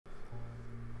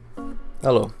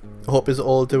Hello, I hope you're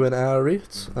all doing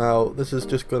alright. Now this is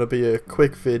just going to be a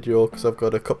quick video because I've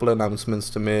got a couple of announcements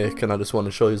to make and I just want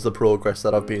to show you the progress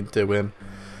that I've been doing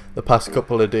the past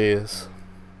couple of days.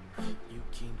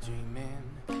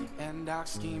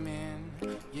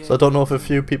 So I don't know if a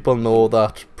few people know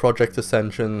that Project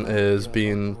Ascension is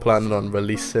being planning on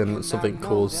releasing something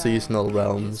called Seasonal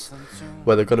Realms,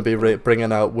 where they're going to be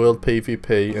bringing out World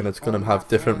PvP and it's going to have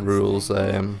different rules.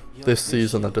 This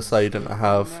season they're deciding to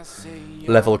have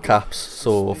level caps,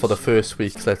 so for the first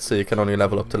week, let's say you can only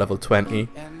level up to level 20,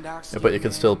 but you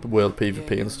can still World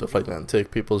PvP and stuff like that and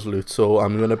take people's loot. So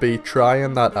I'm going to be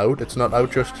trying that out. It's not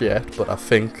out just yet, but I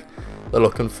think they're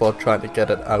looking for trying to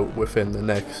get it out within the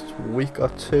next week or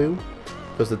two,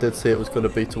 because they did say it was going to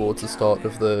be towards the start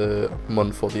of the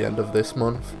month or the end of this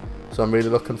month. So I'm really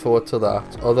looking forward to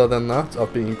that. Other than that,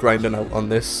 I've been grinding out on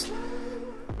this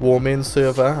Warmane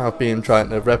server. I've been trying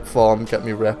to rep farm, get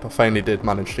me rep. I finally did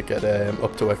manage to get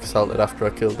up to Exalted after I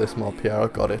killed this mob here. I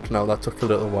got it. Now that took a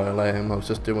little while. I was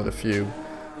just doing a few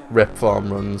rep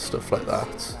farm runs, stuff like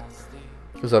that,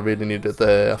 because I really needed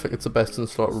the, I think it's the best in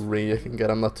slot re you can get.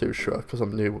 I'm not too sure because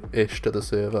I'm new-ish to the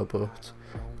server, but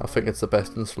I think it's the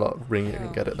best in slot re you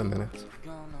can get at the minute.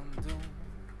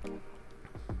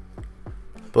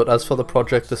 But as for the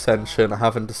Project Ascension, I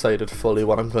haven't decided fully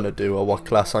what I'm going to do or what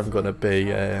class I'm going to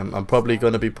be. I'm probably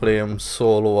going to be playing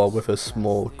solo or with a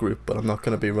small group, but I'm not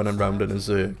going to be running around in a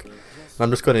Zerg. I'm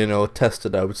just going to, you know, test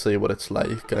it out, see what it's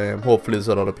like. Hopefully there's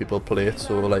a lot of people play it,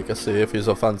 so like I say, if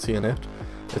you're fancying it,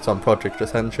 it's on Project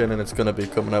Ascension and it's going to be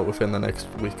coming out within the next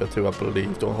week or two, I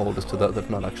believe. Don't hold us to that, they've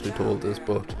not actually told us,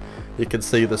 but you can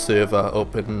see the server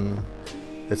up and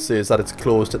it says that it's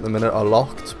closed at the minute or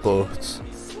locked, but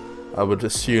I would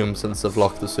assume since they've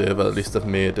locked the server, at least they've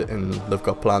made it and they've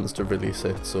got plans to release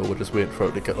it, so we're just waiting for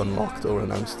it to get unlocked or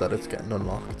announced that it's getting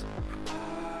unlocked.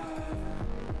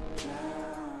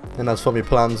 And as for my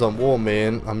plans on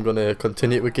Warmane, I'm going to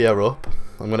continue to gear up.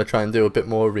 I'm going to try and do a bit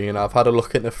more arena. I've had a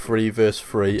look into 3 vs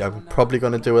 3. I'm probably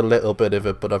going to do a little bit of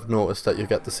it, but I've noticed that you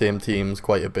get the same teams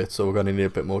quite a bit, so we're going to need a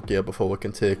bit more gear before we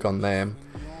can take on them.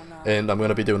 And I'm going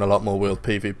to be doing a lot more World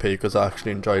PvP because I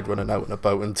actually enjoyed running out and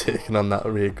about and taking on that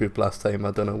raid group last time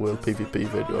I done a World PvP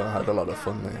video. I had a lot of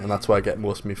fun there, and that's why I get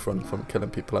most of my fun from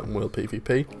killing people out in World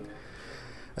PvP.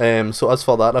 So as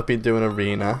for that, I've been doing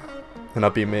arena and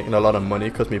I've been making a lot of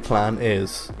money because my plan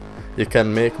is you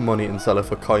can make money and sell it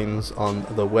for coins on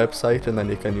the website, and then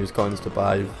you can use coins to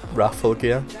buy raffle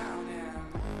gear.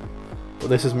 But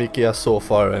this is my gear so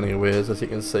far anyways. As you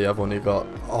can see, I've only got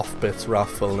off bits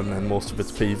raffle and then most of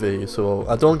it's PV, so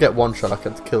I don't get one shot. I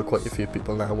can kill quite a few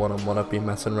people now one-on-one. I've been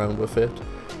messing around with it.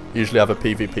 Usually I have a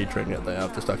PvP trinket there.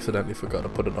 I've just accidentally forgot to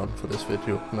put it on for this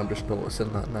video and I'm just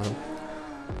noticing that now.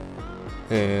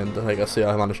 And like I say,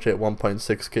 I managed to hit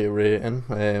 1.6k rating.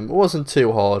 It wasn't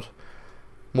too hard.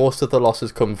 Most of the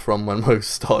losses come from when we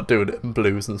start doing it in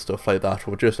blues and stuff like that.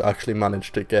 We just actually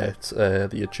managed to get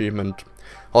the achievement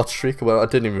hot streak. Well, I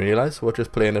didn't even realise, we're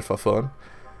just playing it for fun.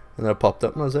 And then it popped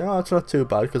up and I was like, oh, it's not too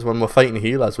bad, because when we're fighting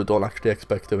healers we don't actually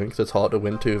expect to win, because it's hard to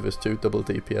win 2 vs 2 double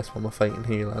DPS when we're fighting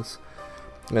healers.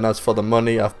 And as for the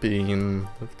money, I've been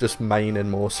just mining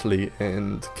mostly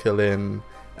and killing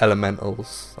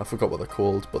elementals. I forgot what they're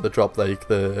called, but they drop like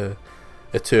the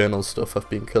eternal stuff. I've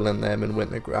been killing them in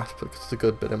Wintergrass because it's a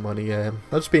good bit of money. I've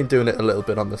just been doing it a little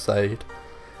bit on the side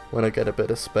when I get a bit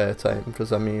of spare time,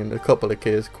 because I mean a couple of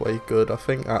k is quite good. I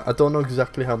think I don't know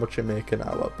exactly how much you make an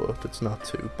hour, but it's not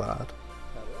too bad.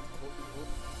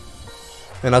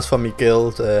 And as for my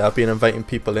guild, I've been inviting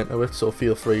people into it, so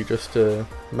feel free just to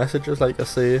message us like I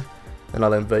say, and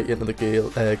I'll invite you into the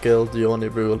guild. The only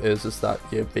rule is that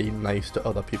you be nice to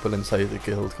other people inside the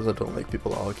guild, because I don't like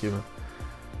people arguing.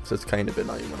 So it's kind of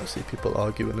annoying when I see people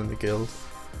arguing in the guild.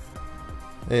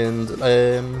 And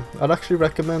I'd actually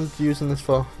recommend using this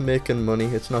for making money.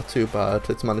 It's not too bad.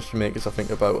 It's managed to make us, I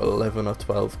think, about 11 or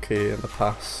 12k in the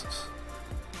past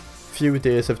few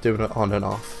days of doing it on and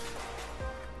off.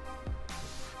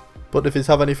 But if you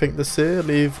have anything to say,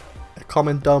 leave a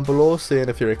comment down below saying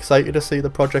if you're excited to see the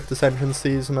Project Ascension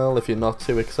seasonal. If you're not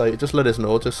too excited, just let us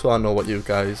know, just so I know what you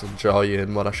guys enjoy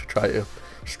and what I should try to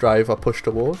strive or push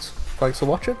towards. Thanks for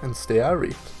watching and stay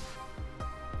irate.